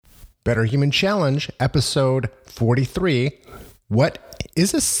Better Human Challenge, episode 43. What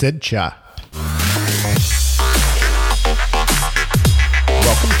is a SIDCHA?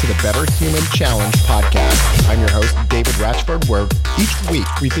 Welcome to the Better Human Challenge podcast. I'm your host, David Rachford, where each week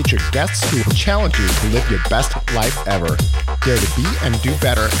we feature guests who will challenge you to live your best life ever. Dare to be and do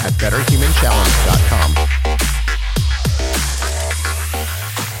better at betterhumanchallenge.com.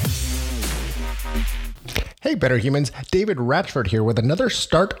 Hey, Better Humans, David Rachford here with another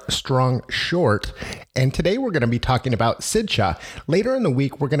Start Strong short. And today we're going to be talking about SIDCHA. Later in the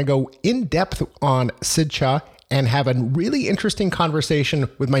week, we're going to go in depth on SIDCHA and have a really interesting conversation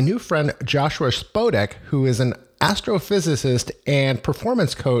with my new friend, Joshua Spodek, who is an astrophysicist and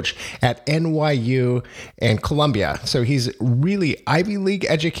performance coach at NYU and Columbia. So he's really Ivy League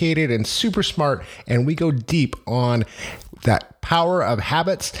educated and super smart. And we go deep on that power of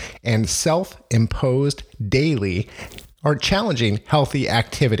habits and self-imposed daily or challenging healthy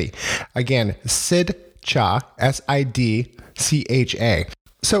activity. Again, SIDCHA, SIDCHA.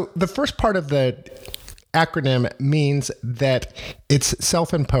 So the first part of the acronym means that it's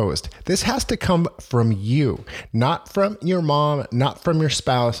self-imposed. This has to come from you, not from your mom, not from your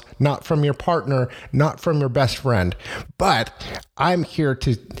spouse, not from your partner, not from your best friend. But I'm here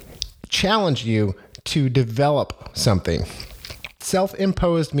to challenge you to develop something.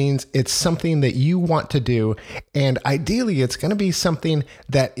 Self-imposed means it's something that you want to do, and ideally it's going to be something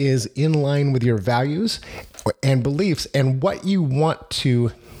that is in line with your values and beliefs and what you want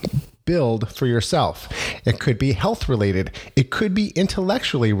to build for yourself. It could be health related. It could be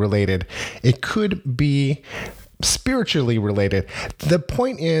intellectually related. It could be spiritually related. The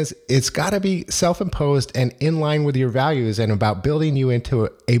point is, it's got to be self-imposed and in line with your values and about building you into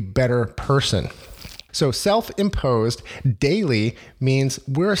a better person. So self-imposed daily means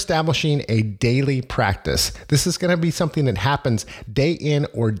we're establishing a daily practice. This is going to be something that happens day in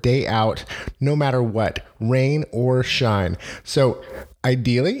or day out, no matter what, rain or shine. So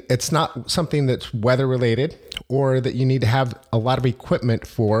ideally, it's not something that's weather related or that you need to have a lot of equipment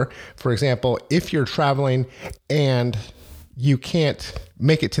for. For example, if you're traveling and you can't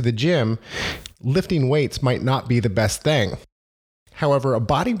make it to the gym, lifting weights might not be the best thing. However, a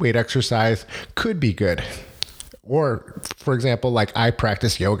body weight exercise could be good. Or, for example, like I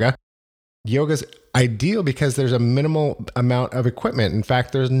practice yoga. Yoga's ideal because there's a minimal amount of equipment. In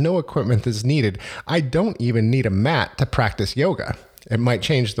fact, there's no equipment that's needed. I don't even need a mat to practice yoga. It might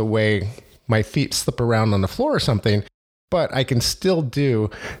change the way my feet slip around on the floor or something, but I can still do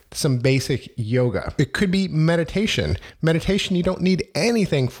some basic yoga. It could be meditation. Meditation, you don't need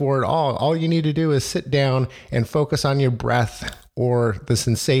anything for it all. All you need to do is sit down and focus on your breath or the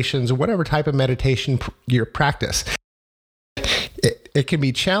sensations, or whatever type of meditation you practice. It can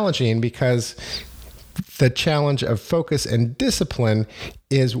be challenging because the challenge of focus and discipline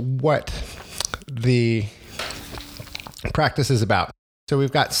is what the practice is about. So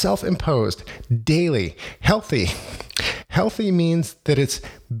we've got self-imposed, daily, healthy. Healthy means that it's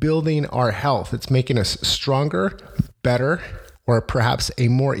building our health. It's making us stronger, better, or perhaps a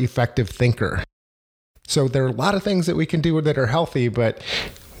more effective thinker. So there are a lot of things that we can do that are healthy, but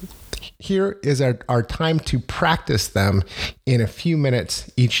here is our time to practice them in a few minutes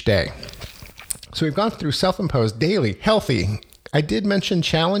each day. So we've gone through self-imposed, daily, healthy. I did mention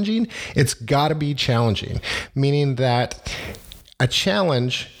challenging. It's got to be challenging, meaning that a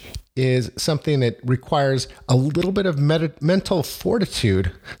challenge is something that requires a little bit of mental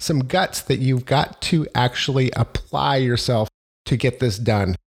fortitude, some guts that you've got to actually apply yourself to get this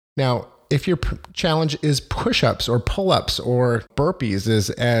done. Now, if your challenge is push-ups or pull-ups or burpees,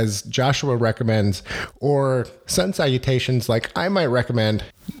 as Joshua recommends, or sun salutations like I might recommend,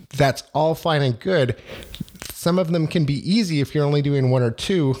 that's all fine and good. Some of them can be easy if you're only doing one or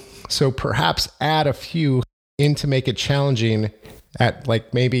two, so perhaps add a few in to make it challenging at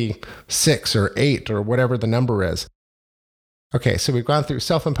like maybe 6 or 8 or whatever the number is. Okay, so we've gone through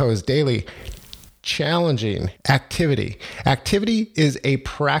self-imposed, daily, challenging activity. Activity is a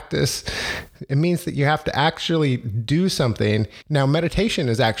practice. It means that you have to actually do something. Now, meditation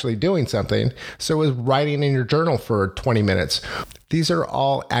is actually doing something. So is writing in your journal for 20 minutes. These are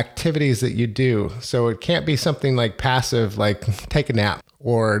all activities that you do. So it can't be something like passive, like take a nap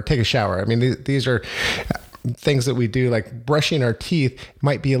or take a shower. I mean, these are things that we do, like brushing our teeth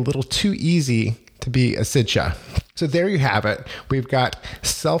might be a little too easy to be a SIDCHA. So there you have it. We've got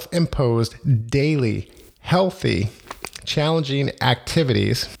self-imposed, daily, healthy, challenging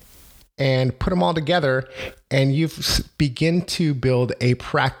activities, and put them all together, and you've begin to build a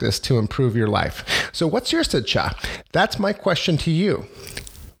practice to improve your life. So what's your SIDCHA? That's my question to you.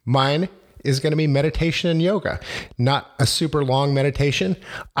 Mine is going to be meditation and yoga. Not a super long meditation.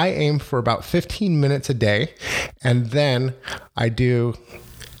 I aim for about 15 minutes a day, and then I do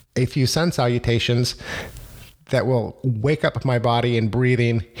a few sun salutations that will wake up my body and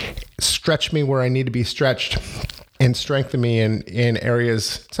breathing, stretch me where I need to be stretched, and strengthen me in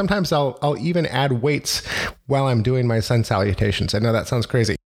areas. Sometimes I'll even add weights while I'm doing my sun salutations. I know that sounds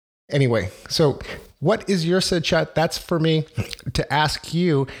crazy. Anyway, so what is your SIDCHA? That's for me to ask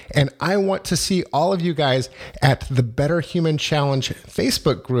you. And I want to see all of you guys at the Better Human Challenge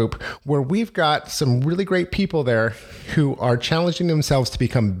Facebook group, where we've got some really great people there who are challenging themselves to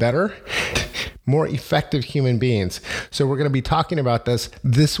become better, more effective human beings. So we're going to be talking about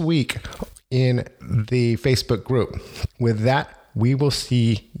this week in the Facebook group. With that, we will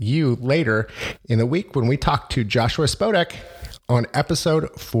see you later in the week when we talk to Joshua Spodek on episode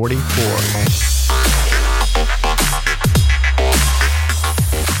 44.